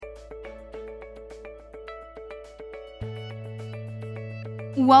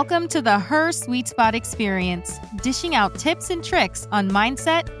Welcome to the Her Sweet Spot Experience, dishing out tips and tricks on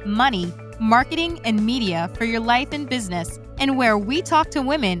mindset, money, marketing, and media for your life and business, and where we talk to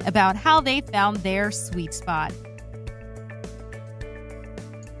women about how they found their sweet spot.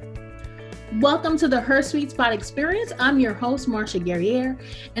 Welcome to the Her Sweet Spot Experience. I'm your host, Marsha Guerriere,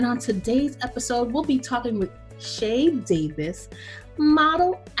 and on today's episode, we'll be talking with Shay Davis,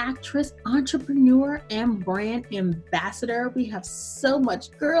 model, actress, entrepreneur, and brand ambassador. We have so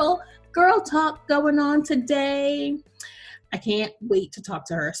much girl talk going on today. I can't wait to talk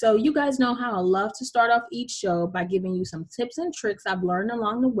to her. So you guys know how I love to start off each show by giving you some tips and tricks I've learned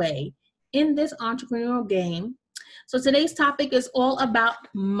along the way in this entrepreneurial game. So today's topic is all about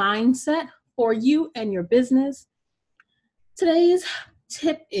mindset for you and your business. Today's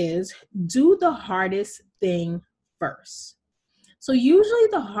tip is do the hardest thing first. So usually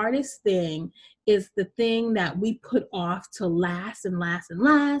the hardest thing is the thing that we put off to last and last and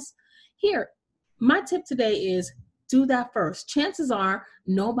last. Here, my tip today is do that first. Chances are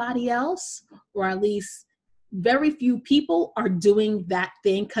nobody else, or at least very few people, are doing that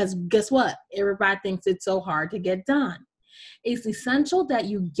thing because guess what? Everybody thinks it's so hard to get done. It's essential that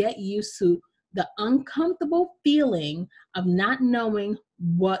you get used to the uncomfortable feeling of not knowing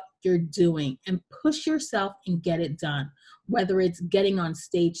what you're doing and push yourself and get it done. Whether it's getting on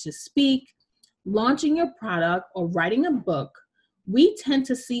stage to speak, launching your product, or writing a book, we tend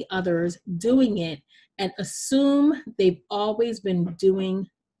to see others doing it and assume they've always been doing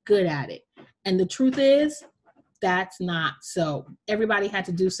good at it. And the truth is, that's not so. Everybody had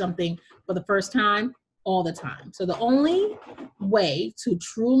to do something for the first time all the time. So the only way to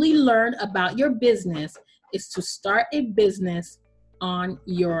truly learn about your business is to start a business on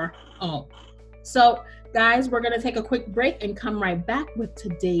your own. So guys, we're going to take a quick break and come right back with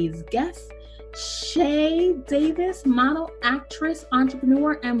today's guest, Shay Davis, model, actress,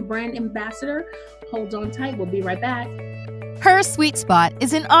 entrepreneur, and brand ambassador. Hold on tight. We'll be right back. Her Sweet Spot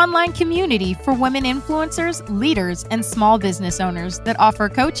is an online community for women influencers, leaders, and small business owners that offer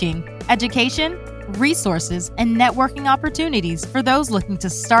coaching, education, resources, and networking opportunities for those looking to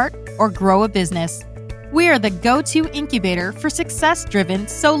start or grow a business. We are the go-to incubator for success-driven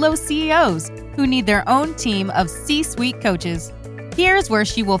solo CEOs who need their own team of C-suite coaches. Here's where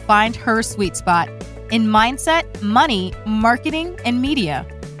she will find her sweet spot in mindset, money, marketing, and media.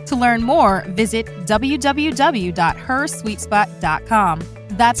 To learn more, visit www.hersweetspot.com.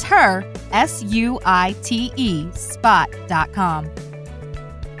 That's her, SUITE, spot.com.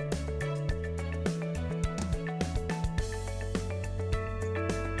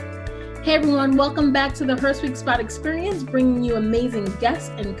 Hey everyone, welcome back to the Her Sweet Spot Experience, bringing you amazing guests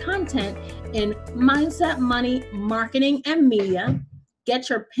and content in mindset, money, marketing, and media.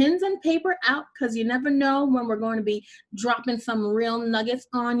 Get your pens and paper out because you never know when we're going to be dropping some real nuggets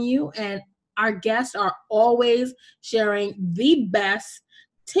on you. And our guests are always sharing the best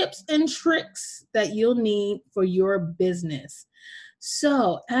tips and tricks that you'll need for your business.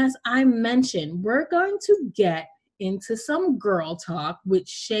 So as I mentioned, we're going to get into some girl talk with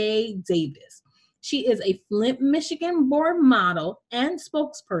Shay Davis. She is a Flint, Michigan born model and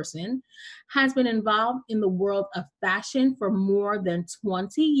spokesperson, has been involved in the world of fashion for more than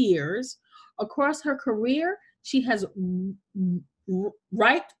 20 years. Across her career, she has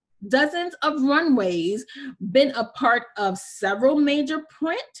riped dozens of runways, been a part of several major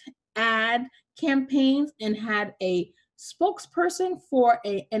print ad campaigns, and has been a spokesperson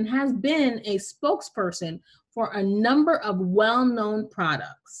for a number of well-known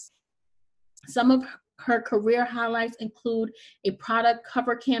products. Some of her career highlights include a product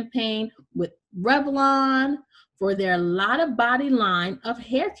cover campaign with Revlon for their Lotta Body line of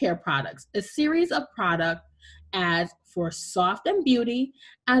hair care products, a series of product ads for Soft and Beauty,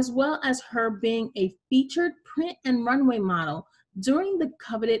 as well as her being a featured print and runway model during the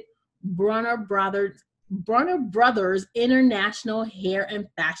coveted Bronner Brothers International Hair and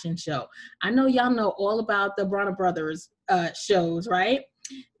Fashion Show. I know y'all know all about the Bronner Brothers shows, right?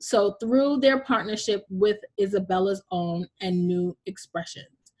 So through their partnership with Isabella's Own and New Expressions.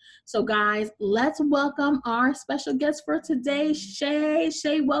 So guys, let's welcome our special guest for today, Shay.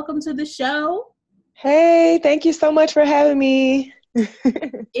 Shay, welcome to the show. Hey, thank you so much for having me.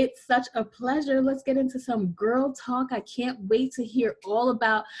 It's such a pleasure. Let's get into some girl talk. I can't wait to hear all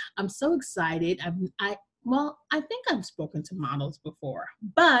about, I'm so excited. I think I've spoken to models before,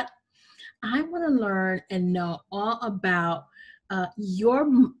 but I want to learn and know all about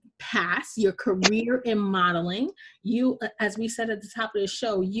your past, your career in modeling. You, as we said at the top of the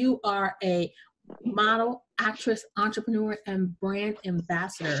show, you are a model, actress, entrepreneur, and brand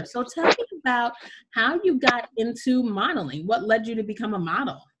ambassador. So tell me about how you got into modeling. What led you to become a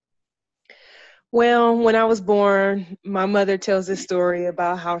model? Well, when I was born, my mother tells this story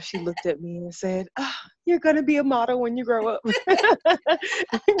about how she looked at me and said, "You're going to be a model when you grow up."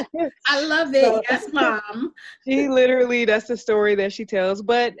 I love it. So, Yes, Mom. she literally, that's the story that she tells.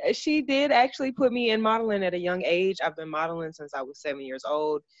 But she did actually put me in modeling at a young age. I've been modeling since I was 7 years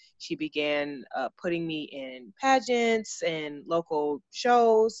old. She began putting me in pageants and local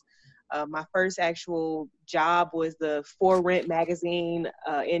shows. My first actual job was the For Rent magazine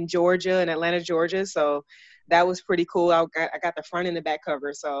in Georgia, in Atlanta, Georgia. So that was pretty cool. I got the front and the back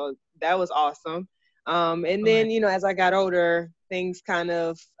cover. So that was awesome. And then, as I got older, things kind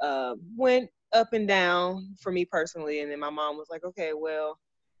of went up and down for me personally. And then my mom was like, okay, well,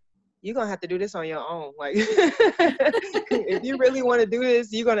 you're going to have to do this on your own. Like, if you really want to do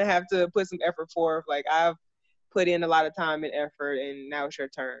this, you're going to have to put some effort forth. Like, I've put in a lot of time and effort, and now it's your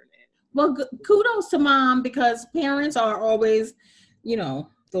turn. Well, kudos to Mom, because parents are always,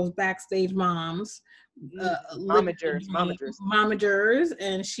 those backstage moms. Momagers.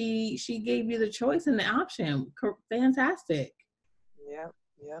 And she gave you the choice and the option. Fantastic. Yeah.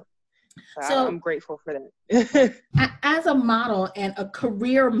 So I'm grateful for that. As a model and a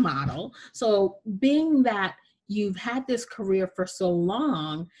career model, so being that you've had this career for so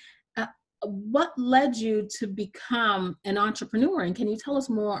long, what led you to become an entrepreneur? And can you tell us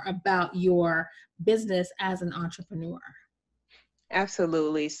more about your business as an entrepreneur?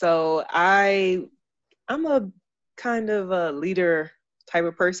 Absolutely. So I'm a kind of a leader type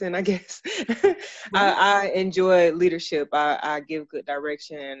of person, I guess. I enjoy leadership. I give good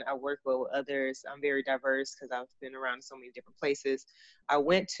direction. I work well with others. I'm very diverse because I've been around so many different places. I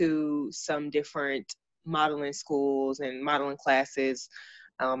went to some different modeling schools and modeling classes.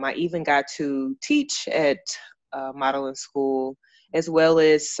 I even got to teach at modeling school, as well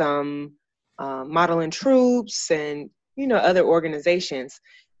as some modeling troops and, other organizations.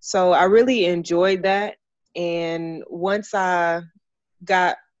 So I really enjoyed that. And once I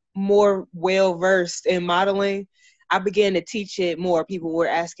got more well-versed in modeling, I began to teach it more. People were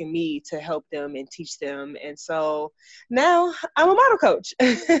asking me to help them and teach them. And so now I'm a model coach.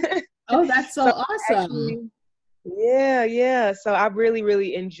 Oh, that's so awesome. Actually, yeah. So I really,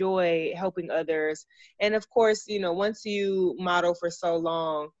 really enjoy helping others. And of course, once you model for so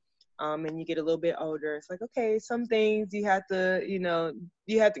long, and you get a little bit older, it's like, okay, some things you have to,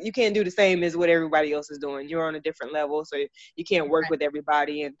 you can't do the same as what everybody else is doing. You're on a different level, so you can't work with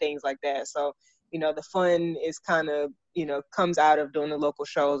everybody and things like that. So, the fun is kind of, comes out of doing the local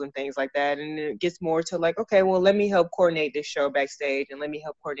shows and things like that. And it gets more to like, okay, well, let me help coordinate this show backstage, and let me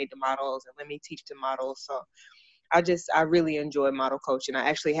help coordinate the models, and let me teach the models. So I really enjoy model coaching. I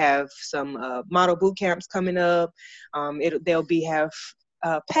actually have some model boot camps coming up. They'll have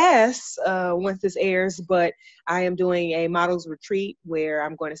pass once this airs, but I am doing a models retreat where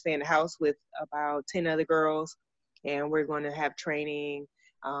I'm going to stay in the house with about 10 other girls, and we're going to have training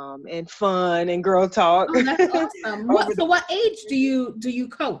and fun and girl talk. Oh, that's awesome. So what age do you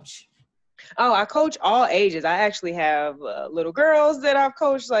coach? Oh, I coach all ages. I actually have little girls that I've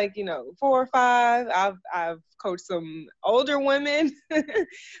coached, 4 or 5. I've coached some older women,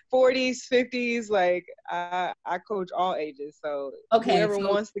 40s, 50s. I coach all ages. So whoever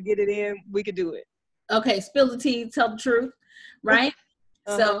wants to get it in, we could do it. Okay, spill the tea, tell the truth, right?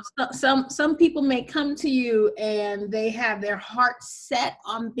 So some people may come to you and they have their heart set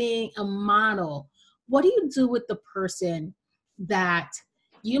on being a model. What do you do with the person that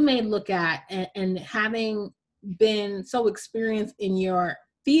you may look at and having been so experienced in your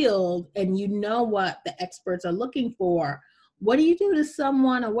field and what the experts are looking for? What do you do to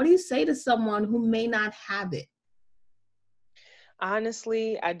someone, or what do you say to someone who may not have it?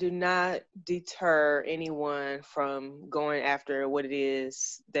 Honestly, I do not deter anyone from going after what it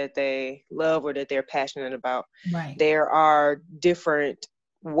is that they love or that they're passionate about. Right. There are different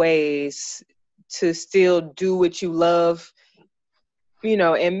ways to still do what you love,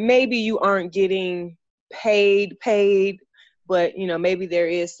 and maybe you aren't getting paid, but, maybe there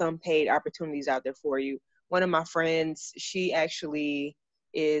is some paid opportunities out there for you. One of my friends, she actually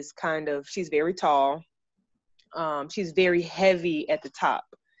is she's very tall. She's very heavy at the top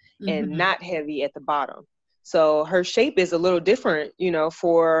and not heavy at the bottom. So her shape is a little different,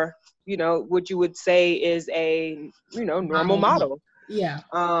 for, what you would say is a, normal model. Yeah.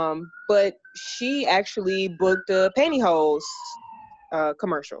 But she actually booked a pantyhose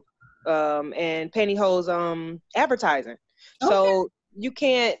commercial and pantyhose advertising. Okay. So you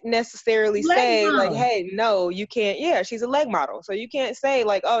can't necessarily say like, hey, no, you can't. Yeah, she's a leg model. So you can't say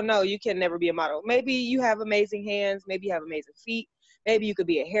like, oh, no, you can never be a model. Maybe you have amazing hands. Maybe you have amazing feet. Maybe you could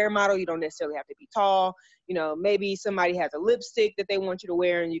be a hair model. You don't necessarily have to be tall. Maybe somebody has a lipstick that they want you to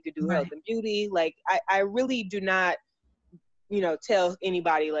wear and you could do health and beauty. Like, I really do not, tell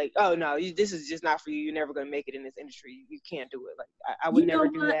anybody like, oh no, this is just not for you. You're never going to make it in this industry. You can't do it. Like, I would never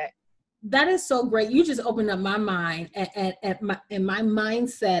do that. That is so great. You just opened up my mind and my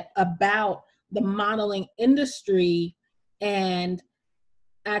mindset about the modeling industry, and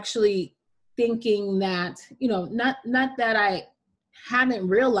actually thinking that, not that I haven't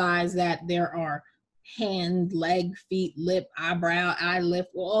realized that there are hand, leg, feet, lip, eyebrow, eye lift,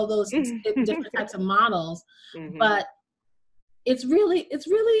 all those different types of models. Mm-hmm. But it's really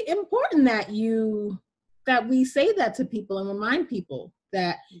important that we say that to people and remind people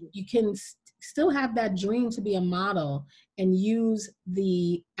that you can still have that dream to be a model and use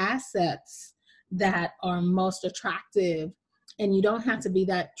the assets that are most attractive, and you don't have to be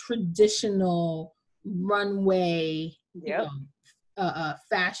that traditional runway,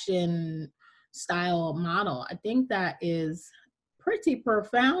 fashion style model. I think that is pretty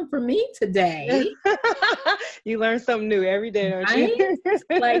profound for me today. You learn something new every day, don't you?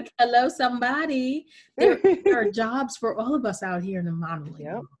 Like, hello, somebody. There are jobs for all of us out here in the modeling.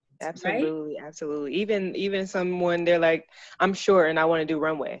 Yep. Absolutely, right? Absolutely. Even someone, they're like, I'm short and I want to do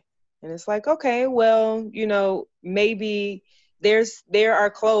runway. And it's like, okay, well, maybe there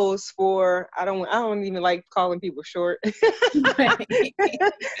are clothes for, I don't even like calling people short.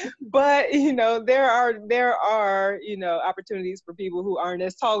 But there are opportunities for people who aren't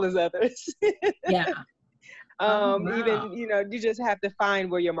as tall as others. Yeah. Wow. Even you just have to find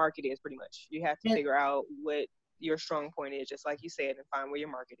where your market is. Pretty much, you have to figure out what your strong point is, just like you said, and find where your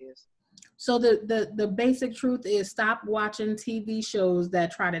market is. So the basic truth is, stop watching TV shows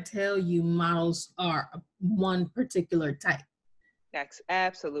that try to tell you models are one particular type.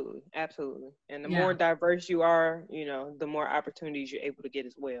 Absolutely. And the more diverse you are, the more opportunities you're able to get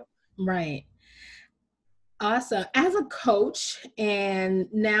as well. Right. Awesome. As a coach, and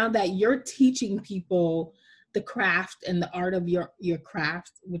now that you're teaching people the craft and the art of your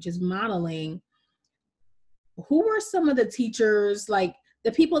craft, which is modeling, who were some of the teachers, like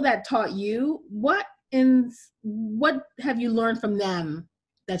the people that taught you? What have you learned from them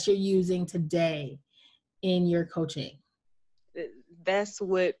that you're using today in your coaching? That's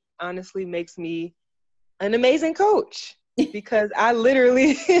what honestly makes me an amazing coach, because I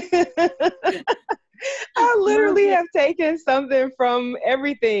literally have taken something from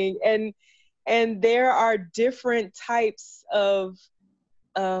everything, and there are different types of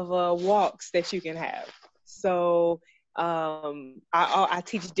walks that you can have. So I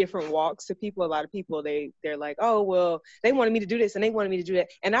teach different walks to people. A lot of people, they're like, oh, well, they wanted me to do this and they wanted me to do that.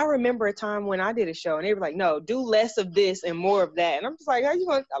 And I remember a time when I did a show and they were like, no, do less of this and more of that. And I'm just like, how you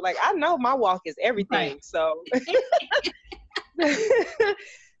going? Like, I know my walk is everything. Right.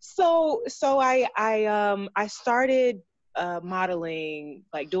 So, so I started modeling,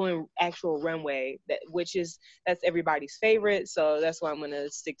 like doing actual runway, that's everybody's favorite. So that's why I'm going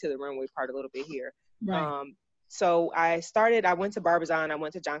to stick to the runway part a little bit here. Right. So I went to Barbizon, I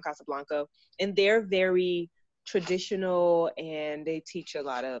went to John Casablanca, and they're very traditional and they teach a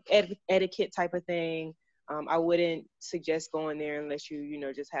lot of etiquette type of thing. I wouldn't suggest going there unless you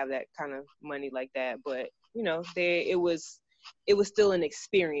just have that kind of money like that. But, it was still an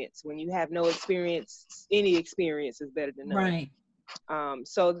experience. When you have no experience, any experience is better than none. Right.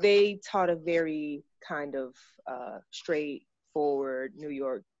 So they taught a very kind of straightforward New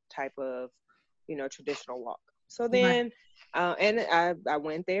York type of, traditional walk. So then, and I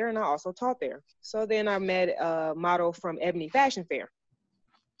went there and I also taught there. So then I met a model from Ebony Fashion Fair.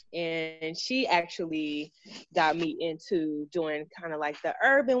 And she actually got me into doing kind of like the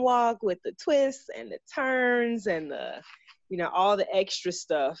urban walk with the twists and the turns and the, all the extra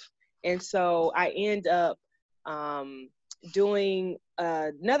stuff. And so I end up doing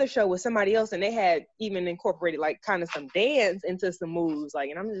another show with somebody else, and they had even incorporated like kind of some dance into some moves, like,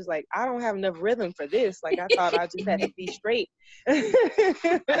 and I'm just like, I don't have enough rhythm for this. Like, I thought I just had to be straight. So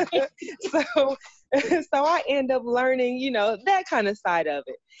I end up learning, that kind of side of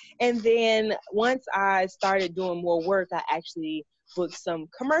it. And then once I started doing more work, I actually booked some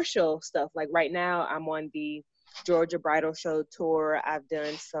commercial stuff. Like right now I'm on the Georgia Bridal Show tour. I've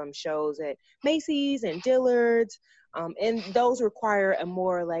done some shows at Macy's and Dillard's. And those require a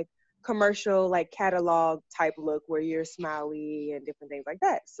more like commercial, like catalog type look where you're smiley and different things like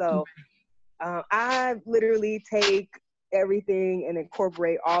that. So I literally take everything and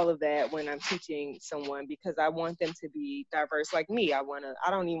incorporate all of that when I'm teaching someone, because I want them to be diverse like me. I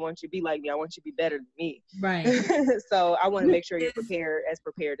don't even want you to be like me. I want you to be better than me. Right. So I want to make sure you're prepared as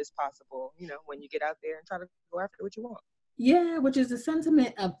possible, when you get out there and try to go after what you want. Yeah, which is the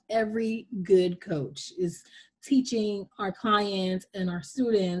sentiment of every good coach, is teaching our clients and our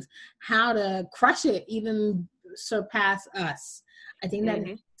students how to crush it, even surpass us. I think that is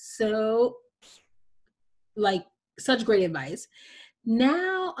Hmm. so, like, such great advice.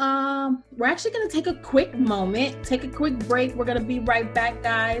 Now, we're actually going to take a quick moment, take a quick break. We're going to be right back,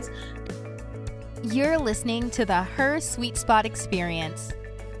 guys. You're listening to the Her Sweet Spot Experience.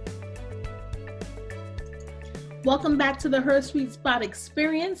 Welcome back to the Her Sweet Spot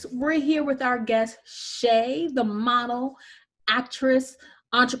Experience. We're here with our guest, Shay, the model, actress,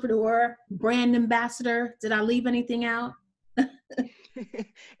 entrepreneur, brand ambassador. Did I leave anything out?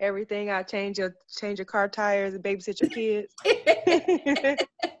 Everything. I change your car tires and babysit your kids.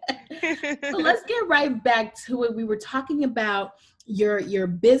 So let's get right back to it. We were talking about your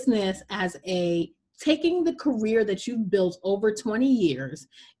business as a taking the career that you've built over 20 years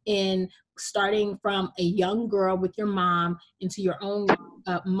in starting from a young girl with your mom into your own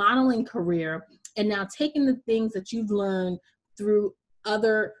modeling career, and now taking the things that you've learned through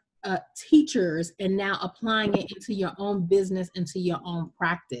other teachers and now applying it into your own business, into your own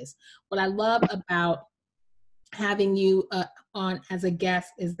practice. What I love about having you on as a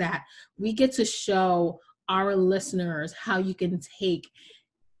guest is that we get to show our listeners how you can take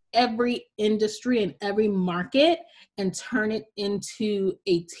every industry and every market and turn it into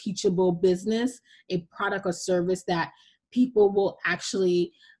a teachable business, a product or service that people will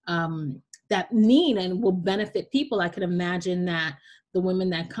actually that need and will benefit people. I can imagine that the women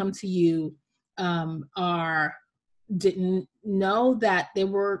that come to you are didn't know that there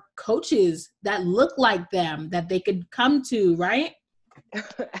were coaches that looked like them that they could come to, right?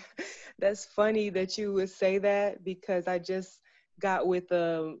 That's funny that you would say that, because I just got with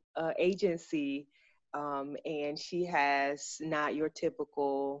a agency, and she has not your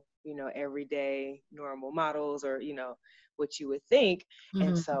typical, everyday normal models, or what you would think.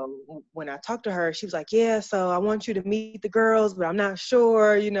 And Mm-hmm. so when I talked to her, she was like, "Yeah, so I want you to meet the girls, but I'm not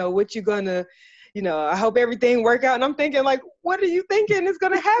sure, what you're gonna." I hope everything work out. And I'm thinking, like, what are you thinking is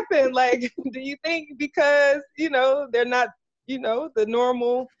going to happen? Like, do you think because, they're not, the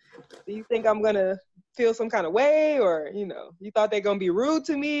normal, do you think I'm going to feel some kind of way, or, you thought they're going to be rude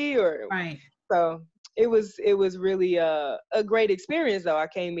to me, or Right. so it was really a great experience though. I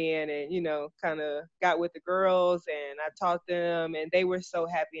came in and, kind of got with the girls and I taught them, and they were so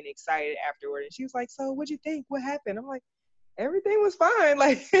happy and excited afterward. And she was like, "So what'd you think? What happened?" I'm like, everything was fine.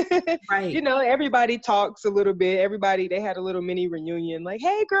 Like, Right. everybody talks a little bit. Everybody, they had a little mini reunion, like,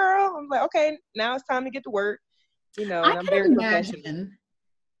 "Hey girl." I'm like, okay, now it's time to get to work, I and I'm could very professional. imagine.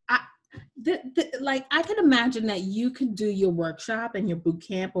 I, like I could imagine that you could do your workshop and your boot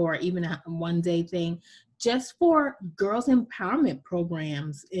camp, or even a one day thing, just for girls empowerment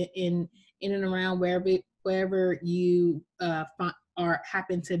programs in and around wherever you or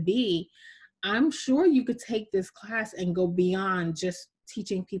happen to be. I'm sure you could take this class and go beyond just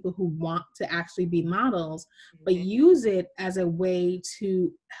teaching people who want to actually be models, but Mhm. use it as a way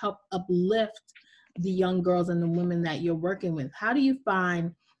to help uplift the young girls and the women that you're working with. How do you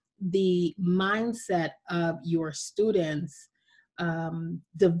find the mindset of your students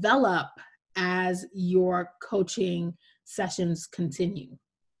develop as your coaching sessions continue?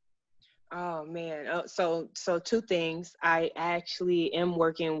 Oh man. So two things. I actually am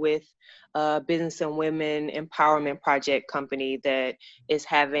working with a business and women empowerment project company that is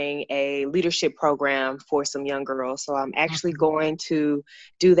having a leadership program for some young girls. So I'm actually Awesome. going to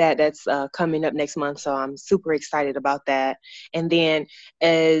do that. That's coming up next month. So I'm super excited about that. And then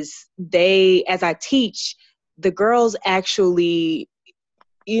as I teach, the girls actually,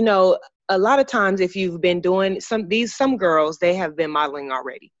 you know, a lot of times if you've been doing some girls, they have been modeling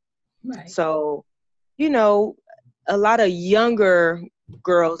already. Right. So, you know, a lot of younger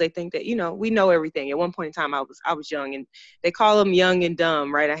girls, they think that, we know everything. At one point in time, I was young, and they call them young and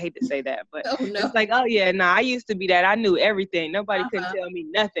dumb, right? I hate to say that, but Oh no. it's like, oh yeah, nah, I used to be that. I knew everything. Nobody couldn't Uh-huh. tell me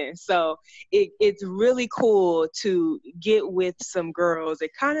nothing. So it's really cool to get with some girls that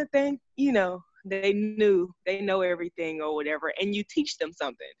kind of think, they know everything or whatever, and you teach them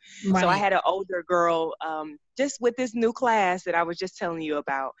something. So I Right. had an older girl, just with this new class that I was just telling you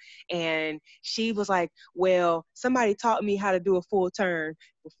about. And she was like, "Well, somebody taught me how to do a full turn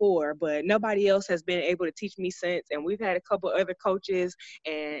before, but nobody else has been able to teach me since. And we've had a couple other coaches,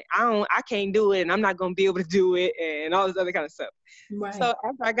 and I can't do it, and I'm not gonna be able to do it, and all this other kind of stuff." Right. So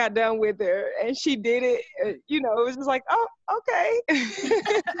after I got done with her and she did it, it was just like, "Oh, okay."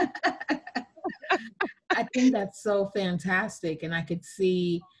 I think that's so fantastic. And I could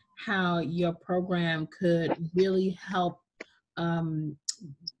see how your program could really help um,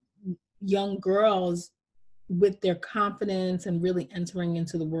 young girls with their confidence and really entering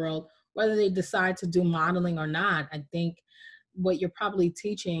into the world, whether they decide to do modeling or not. I think what you're probably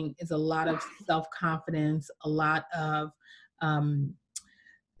teaching is a lot of self-confidence, a lot of um,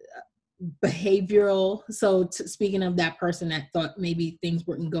 behavioral. So speaking of that person that thought maybe things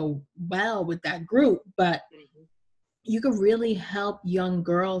wouldn't go well with that group, but you could really help young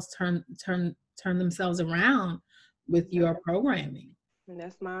girls turn themselves around with your programming. And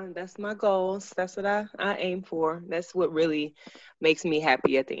that's my goals. That's what I aim for. That's what really makes me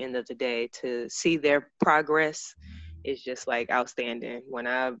happy at the end of the day, to see their progress. Is just like outstanding when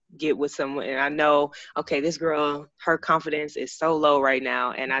I get with someone and I know, okay, this girl, her confidence is so low right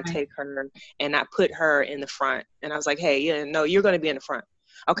now, and I take her and I put her in the front, and I was like, hey, yeah, no, you're going to be in the front.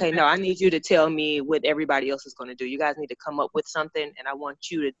 Okay, no, I need you to tell me what everybody else is going to do. You guys need to come up with something, and I want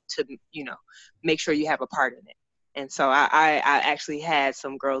you to you know, make sure you have a part in it. And so I actually had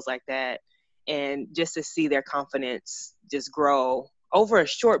some girls like that, and just to see their confidence just grow over a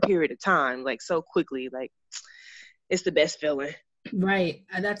short period of time, like so quickly, like, it's the best feeling. Right.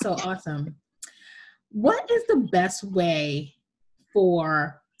 That's so awesome. What is the best way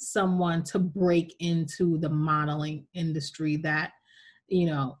for someone to break into the modeling industry that, you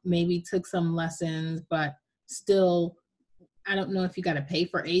know, maybe took some lessons, but still, I don't know if you got to pay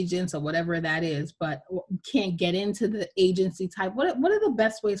for agents or whatever that is, but can't get into the agency type? What are the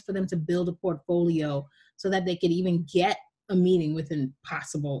best ways for them to build a portfolio so that they could even get a meeting with a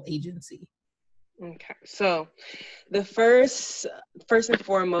possible agency? Okay, so the first and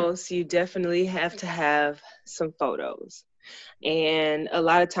foremost, you definitely have to have some photos. And a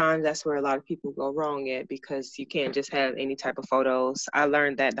lot of times that's where a lot of people go wrong at, because you can't just have any type of photos. I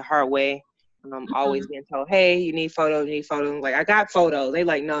learned that the hard way. Always being told, hey, you need photos, Like, I got photos. They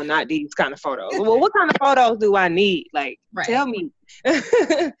like, no, not these kind of photos. Well, what kind of photos do I need? Like, tell me.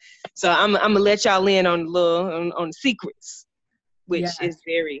 So I'm gonna let y'all in on the secrets, which is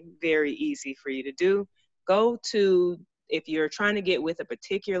very, very easy for you to do. Go to, if you're trying to get with a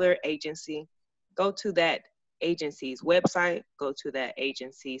particular agency, go to that agency's website, go to that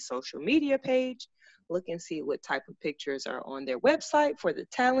agency's social media page, look and see what type of pictures are on their website for the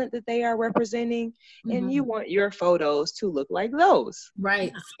talent that they are representing. And you want your photos to look like those.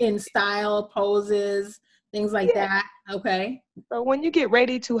 Right. In style, poses, things like that. Okay. So when you get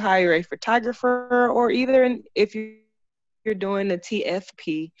ready to hire a photographer, or either if you're doing a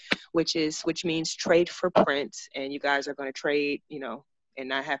TFP, which means trade for print, and you guys are going to trade, you know, and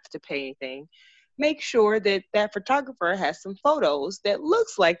not have to pay anything, make sure that that photographer has some photos that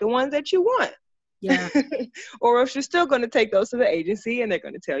looks like the ones that you want. Yeah. Or if you're still going to take those to the agency and they're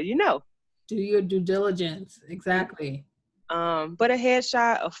going to tell you no. Do your due diligence. Exactly. But a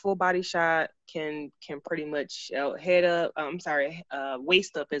headshot, a full body shot can pretty much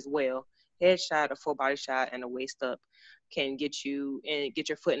waist up as well. Headshot, a full body shot, and a waist up can get you and get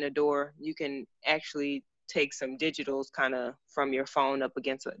your foot in the door. You can actually take some digitals kind of from your phone up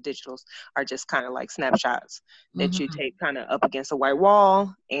against digitals are just kind of like snapshots that you take kind of up against a white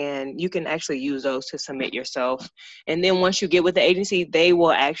wall, and you can actually use those to submit yourself. And then once you get with the agency, they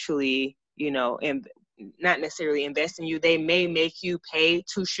will actually, you know, not necessarily invest in you. They may make you pay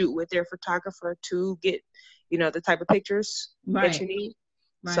to shoot with their photographer to get, you know, the type of pictures that you need.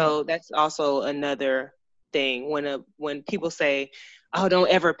 So that's also another thing. When people say, oh, don't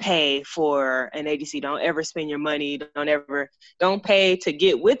ever pay for an agency, don't ever spend your money, don't pay to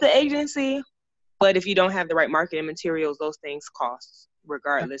get with the agency. But if you don't have the right marketing materials, those things cost,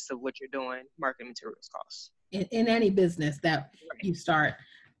 regardless of what you're doing. Marketing materials cost in any business that you start.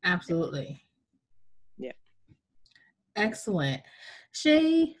 Absolutely. Yeah. Excellent.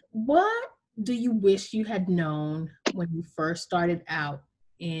 Shay, what do you wish you had known when you first started out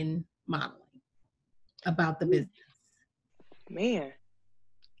in modeling about the business? Man,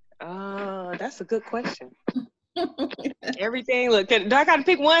 that's a good question. Everything. Look, do I gotta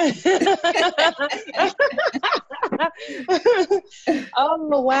pick one?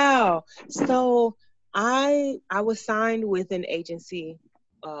 Oh wow! So I was signed with an agency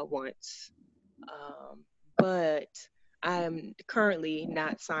once, but I am currently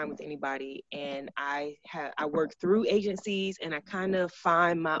not signed with anybody, and I work through agencies, and I kind of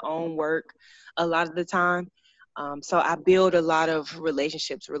find my own work a lot of the time. So I build a lot of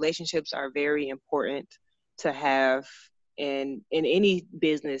relationships. Relationships are very important to have in any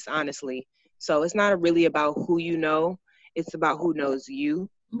business, honestly. So it's not really about who you know, it's about who knows you.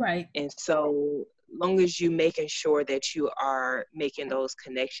 Right. And so long as you making sure that you are making those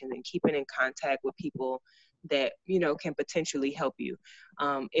connections and keeping in contact with people that, you know, can potentially help you.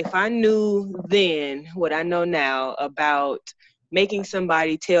 If I knew then what I know now about making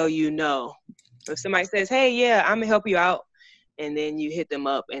somebody tell you no, So if somebody says, hey, yeah, I'm gonna help you out, and then you hit them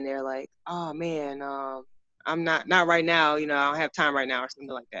up and they're like, oh man, I'm not right now, I don't have time right now or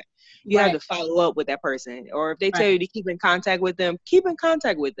something like that. You have Right. to follow up with that person. Or if they tell Right. you to keep in contact with them, keep in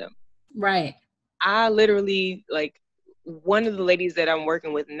contact with them. Right. I literally, like, one of the ladies that I'm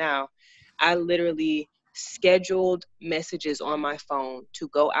working with now, I literally scheduled messages on my phone to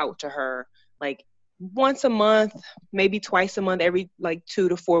go out to her like once a month, maybe twice a month, every like 2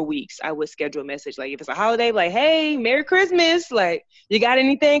 to 4 weeks. I would schedule a message. Like if it's a holiday, like, hey, Merry Christmas. Like, you got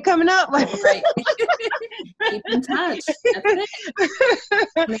anything coming up? Right. Keep in touch. That's it.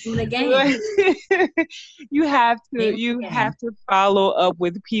 Name of the game. you have Name of to the game. follow up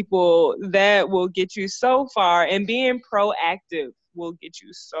with people. That will get you so far, and being proactive will get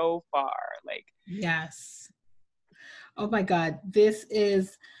you so far. Like, Yes. Oh my God, this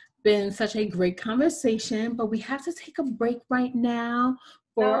has been such a great conversation, but we have to take a break right now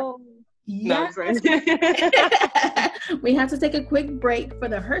for no, yes. We have to take a quick break for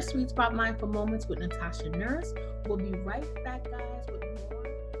the Her Sweet Spot Mindful Moments with Natasha Nurse. We'll be right back, guys, with more.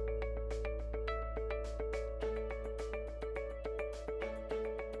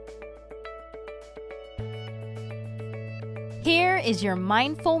 Here is your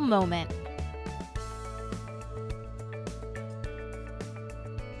mindful moment.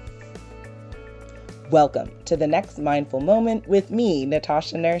 Welcome to the next mindful moment with me,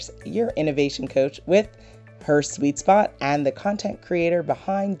 Natasha Nurse, your innovation coach with Her Sweet Spot and the content creator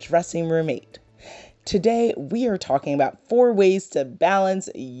behind Dressing Room 8. Today, we are talking about 4 ways to balance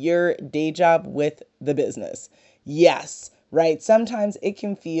your day job with the business. Yes, right? Sometimes it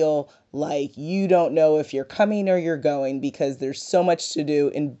can feel like you don't know if you're coming or you're going because there's so much to do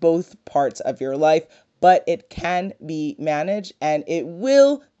in both parts of your life, but it can be managed and it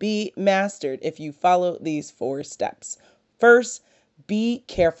will be mastered if you follow these 4 steps. First, be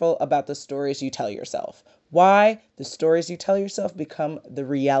careful about the stories you tell yourself. Why? The stories you tell yourself become the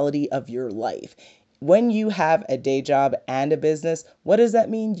reality of your life. When you have a day job and a business, what does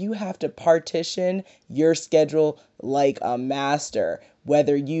that mean? You have to partition your schedule like a master.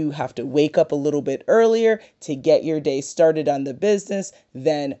 Whether you have to wake up a little bit earlier to get your day started on the business,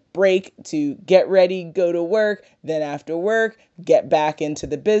 then break to get ready, go to work, then after work, get back into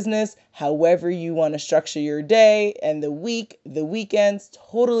the business. However you want to structure your day and the week, the weekends,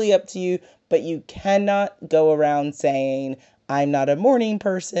 totally up to you. But you cannot go around saying, I'm not a morning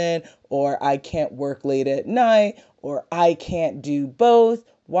person, or I can't work late at night, or I can't do both.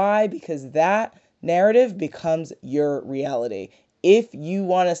 Why? Because that narrative becomes your reality. If you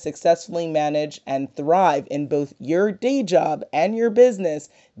want to successfully manage and thrive in both your day job and your business,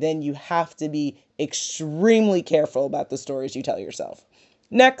 then you have to be extremely careful about the stories you tell yourself.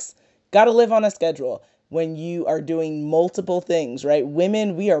 Next, got to live on a schedule. When you are doing multiple things, right?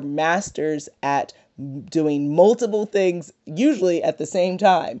 Women, we are masters at doing multiple things, usually at the same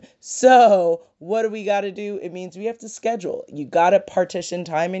time. So what do we got to do? It means we have to schedule. You got to partition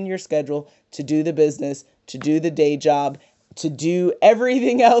time in your schedule to do the business, to do the day job, to do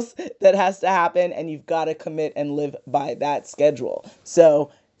everything else that has to happen. And you've got to commit and live by that schedule.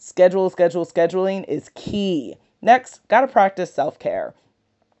 So scheduling is key. Next, got to practice self-care.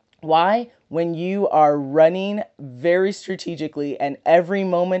 Why? When you are running very strategically and every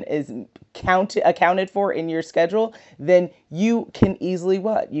moment is accounted for in your schedule, then you can easily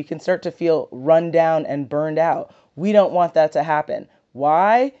what? You can start to feel run down and burned out. We don't want that to happen.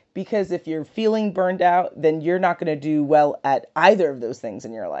 Why? Because if you're feeling burned out, then you're not going to do well at either of those things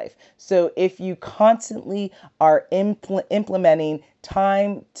in your life. So if you constantly are implementing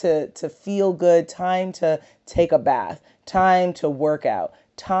time to feel good, time to take a bath, time to work out,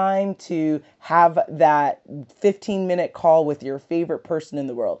 time to have that 15-minute call with your favorite person in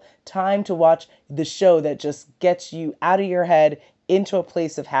the world, time to watch the show that just gets you out of your head into a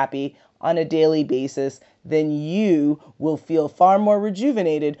place of happy on a daily basis, then you will feel far more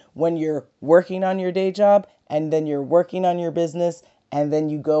rejuvenated when you're working on your day job and then you're working on your business and then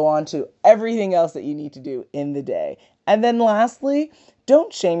you go on to everything else that you need to do in the day. And then lastly,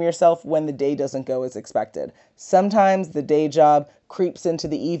 don't shame yourself when the day doesn't go as expected. Sometimes the day job creeps into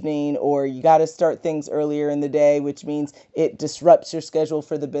the evening, or you got to start things earlier in the day, which means it disrupts your schedule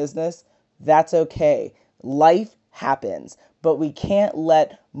for the business. That's okay. Life happens, but we can't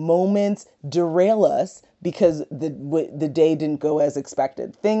let moments derail us because the day didn't go as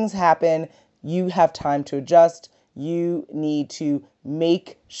expected. Things happen. You have time to adjust. You need to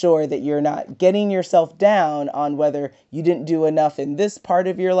make sure that you're not getting yourself down on whether you didn't do enough in this part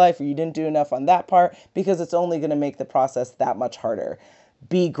of your life or you didn't do enough on that part, because it's only going to make the process that much harder.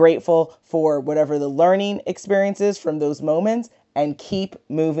 Be grateful for whatever the learning experience is from those moments and keep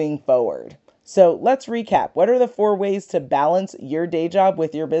moving forward. So let's recap. What are the 4 ways to balance your day job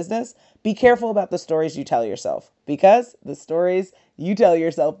with your business? Be careful about the stories you tell yourself, because the stories you tell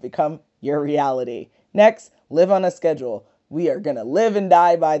yourself become your reality. Next, live on a schedule. We are going to live and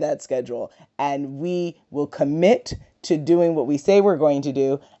die by that schedule, and we will commit to doing what we say we're going to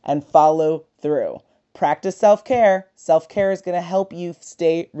do and follow through. Practice self-care. Self-care is going to help you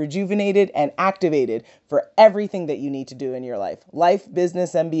stay rejuvenated and activated for everything that you need to do in your life,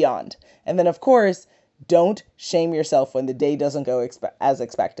 business, and beyond. And then, of course, don't shame yourself when the day doesn't go as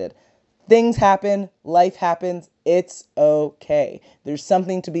expected. Things happen, life happens, it's okay. There's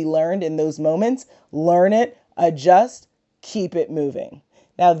something to be learned in those moments. Learn it, adjust, keep it moving.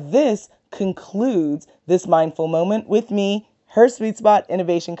 Now, this concludes this mindful moment with me, Her Sweet Spot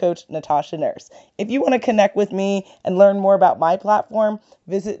Innovation Coach, Natasha Nurse. If you want to connect with me and learn more about my platform,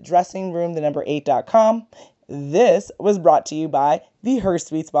 visit dressingroom8.com. This was brought to you by the Her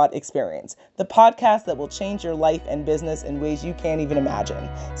Sweet Spot Experience, the podcast that will change your life and business in ways you can't even imagine.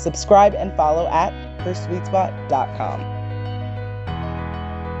 Subscribe and follow at hersweetspot.com.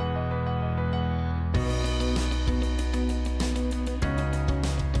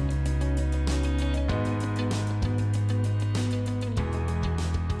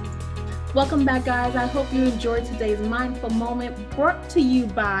 Welcome back, guys. I hope you enjoyed today's mindful moment, brought to you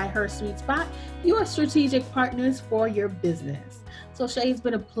by Her Sweet Spot, your strategic partners for your business. So Shay, it's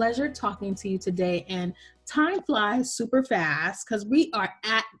been a pleasure talking to you today, and time flies super fast because we are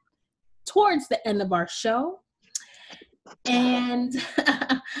towards the end of our show. And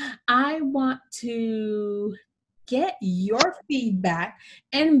I want to get your feedback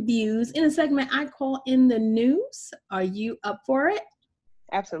and views in a segment I call In the News. Are you up for it?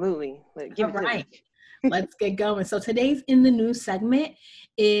 Absolutely. All right, let's get going. So today's In the News segment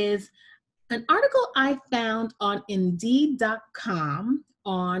is an article I found on Indeed.com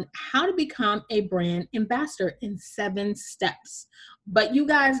on how to become a brand ambassador in 7 steps. But you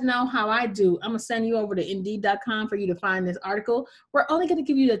guys know how I do. I'm going to send you over to Indeed.com for you to find this article. We're only going to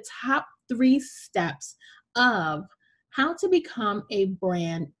give you the top 3 steps of how to become a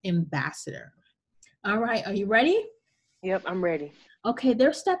brand ambassador. All right, are you ready? Yep, I'm ready. Okay,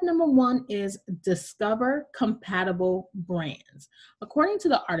 their step number 1 is discover compatible brands. According to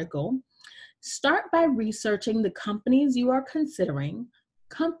the article, start by researching the companies you are considering.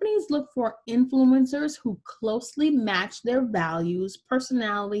 Companies look for influencers who closely match their values,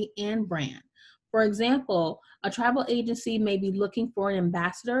 personality, and brand. For example, a travel agency may be looking for an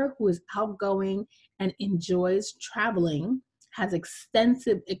ambassador who is outgoing and enjoys traveling, has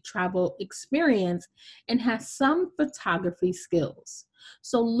extensive travel experience, and has some photography skills.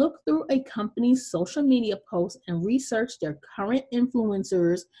 So look through a company's social media posts and research their current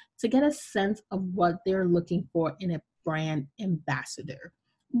influencers to get a sense of what they're looking for in a brand ambassador.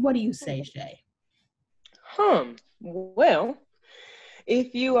 What do you say, Shay? Well,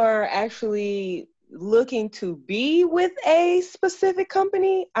 if you are actually looking to be with a specific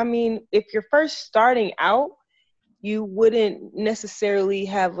company, I mean, if you're first starting out, you wouldn't necessarily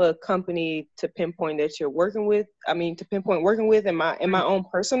have a company to pinpoint that you're working with. I mean, to pinpoint working with, in my own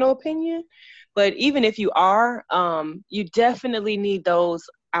personal opinion. But even if you are, you definitely need those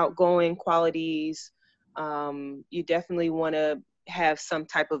outgoing qualities. You definitely want to have some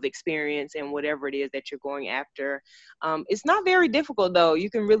type of experience in whatever it is that you're going after. It's not very difficult, though.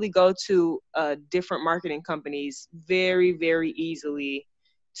 You can really go to different marketing companies very, very easily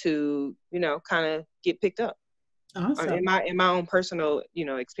to, kind of get picked up. Awesome. In my own personal,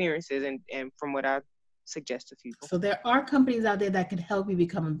 experiences and from what I suggest to people. So there are companies out there that can help you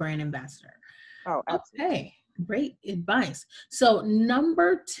become a brand ambassador. Oh, absolutely. Okay, great advice. So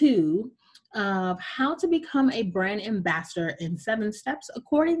number 2 of how to become a brand ambassador in 7 steps,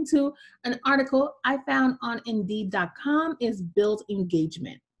 according to an article I found on Indeed.com, is build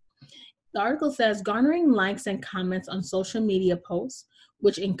engagement. The article says garnering likes and comments on social media posts,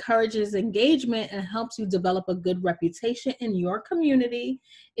 which encourages engagement and helps you develop a good reputation in your community,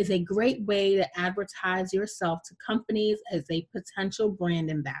 is a great way to advertise yourself to companies as a potential brand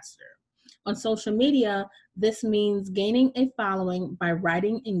ambassador. On social media, this means gaining a following by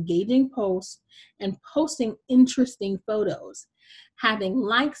writing engaging posts and posting interesting photos. Having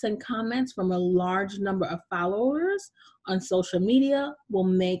likes and comments from a large number of followers on social media will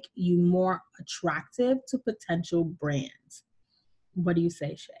make you more attractive to potential brands. What do you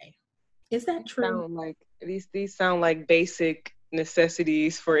say, Shay? Is that true? These sound like basic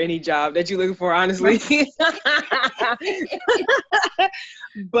necessities for any job that you're looking for, honestly.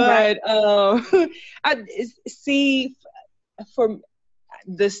 But I see, for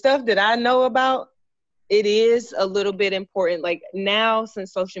the stuff that I know about, it is a little bit important. Like now,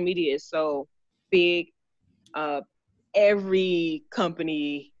 since social media is so big. Every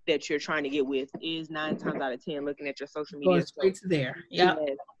company that you're trying to get with is 9 times out of 10 looking at your social media. Going straight to there. Yep.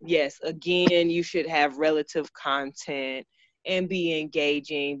 Yes. Again, you should have relative content and be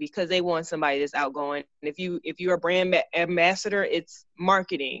engaging because they want somebody that's outgoing. And if you're a brand ambassador, it's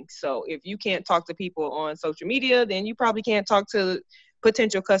marketing. So if you can't talk to people on social media, then you probably can't talk to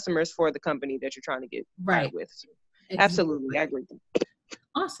potential customers for the company that you're trying to get right with. So exactly. Absolutely, I agree.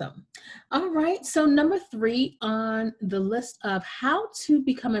 Awesome. All right. So number 3 on the list of how to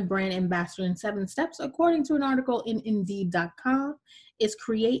become a brand ambassador in 7 steps, according to an article in Indeed.com, is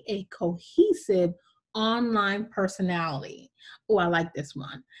create a cohesive online personality. Oh, I like this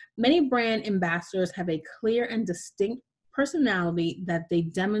one. Many brand ambassadors have a clear and distinct personality that they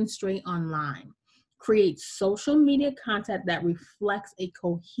demonstrate online. Create social media content that reflects a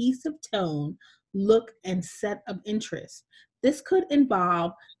cohesive tone, look, and set of interests. This could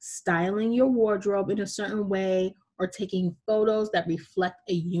involve styling your wardrobe in a certain way or taking photos that reflect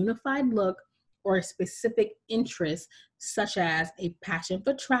a unified look or a specific interest, such as a passion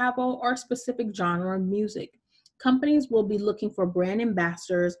for travel or a specific genre of music. Companies will be looking for brand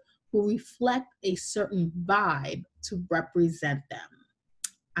ambassadors who reflect a certain vibe to represent them.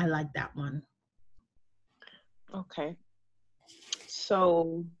 I like that one. Okay.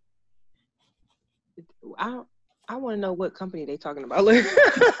 So I want to know what company they talking about.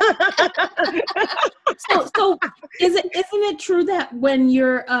 So isn't it true that when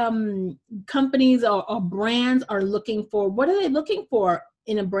your companies or brands are looking for, what are they looking for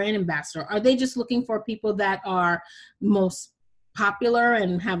in a brand ambassador? Are they just looking for people that are most popular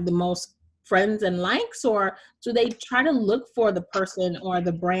and have the most friends and likes, or do they try to look for the person or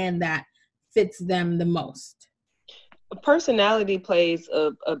the brand that fits them the most? Personality plays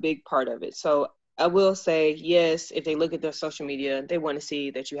a big part of it. So I will say, yes, if they look at their social media, they want to see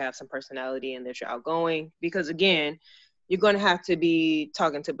that you have some personality and that you're outgoing, because again, you're going to have to be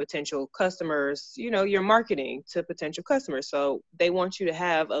talking to potential customers, you're marketing to potential customers. So they want you to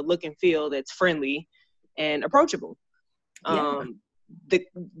have a look and feel that's friendly and approachable. Yeah.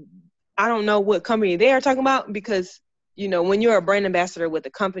 I don't know what company they are talking about, because, when you're a brand ambassador with a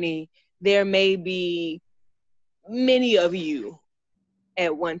company, there may be many of you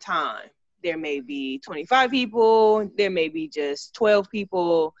at one time. There may be 25 people, there may be just 12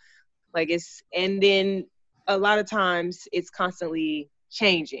 people, and then a lot of times it's constantly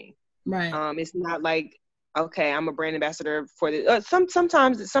changing. Right. It's not like, okay, I'm a brand ambassador for the,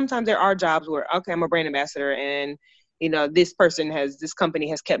 sometimes there are jobs where, okay, I'm a brand ambassador and, this company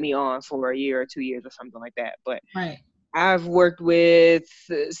has kept me on for a year or 2 years or something like that. But right. I've worked with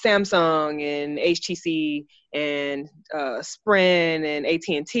Samsung and HTC and Sprint and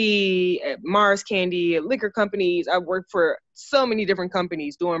AT&T, Mars Candy, liquor companies. I've worked for so many different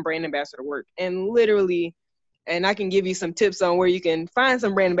companies doing brand ambassador work, and literally, and I can give you some tips on where you can find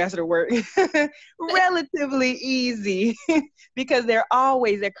some brand ambassador work relatively easy because they're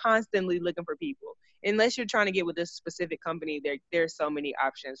constantly looking for people. Unless you're trying to get with this specific company, there's so many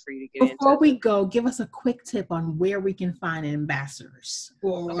options for you to get into. Before we go, give us a quick tip on where we can find ambassadors.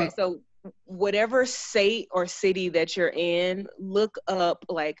 Okay, so whatever state or city that you're in, look up,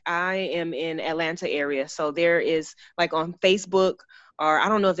 I am in Atlanta area. So there is on Facebook, or I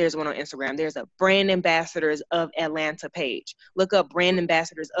don't know if there's one on Instagram, there's a Brand Ambassadors of Atlanta page. Look up Brand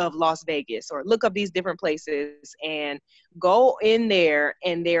Ambassadors of Las Vegas, or look up these different places and go in there,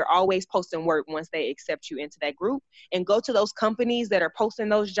 and they're always posting work once they accept you into that group. And go to those companies that are posting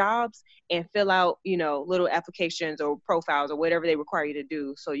those jobs and fill out, little applications or profiles or whatever they require you to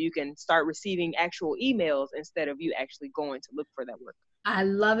do, so you can start receiving actual emails instead of you actually going to look for that work. I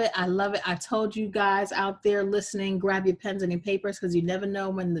love it. I love it. I told you guys out there listening, grab your pens and your papers, because you never know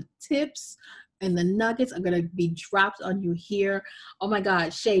when the tips and the nuggets are going to be dropped on you here. Oh my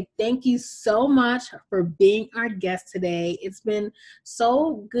God, Shay, thank you so much for being our guest today. It's been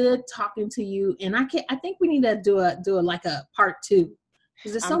so good talking to you. And I think we need to do a part 2,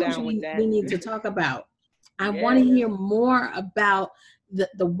 because there's so much we need to talk about. I want to hear more about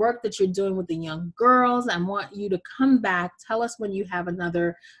the work that you're doing with the young girls. I want you to come back. Tell us when you have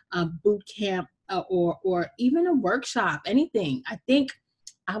another boot camp or even a workshop, anything. I think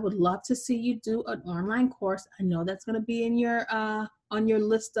I would love to see you do an online course. I know that's going to be in your on your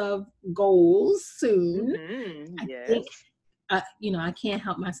list of goals soon. Mm-hmm. Yes. I think I can't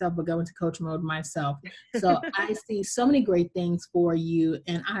help myself but go into coach mode myself. So I see so many great things for you,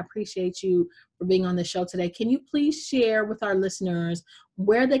 and I appreciate you for being on the show today. Can you please share with our listeners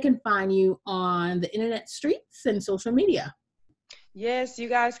where they can find you on the internet streets and social media? Yes, you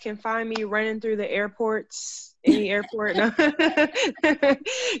guys can find me running through the airports, any airport. No.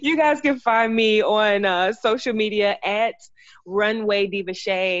 You guys can find me on social media at Runway Diva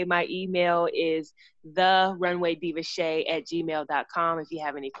Shay. My email is therunwaydivashay@gmail.com. If you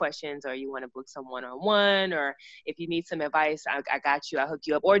have any questions or you want to book some one-on-one, or if you need some advice, I got you. I'll hook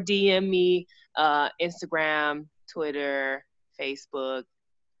you up. Or DM me, Instagram, Twitter, Facebook,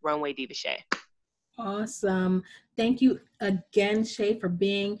 Runway Diva Shay. Awesome. Thank you again, Shay, for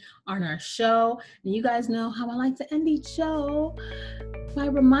being on our show. And you guys know how I like to end each show by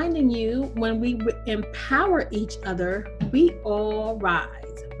reminding you, when we empower each other, we all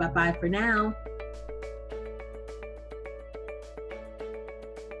rise. Bye-bye for now.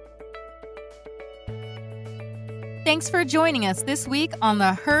 Thanks for joining us this week on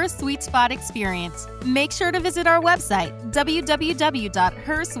the Her Sweet Spot Experience. Make sure to visit our website,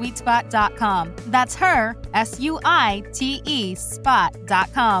 www.hersweetspot.com. That's her, SUITE,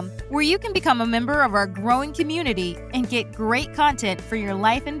 spot.com, where you can become a member of our growing community and get great content for your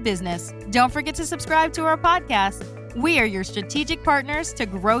life and business. Don't forget to subscribe to our podcast. We are your strategic partners to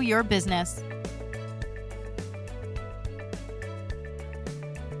grow your business.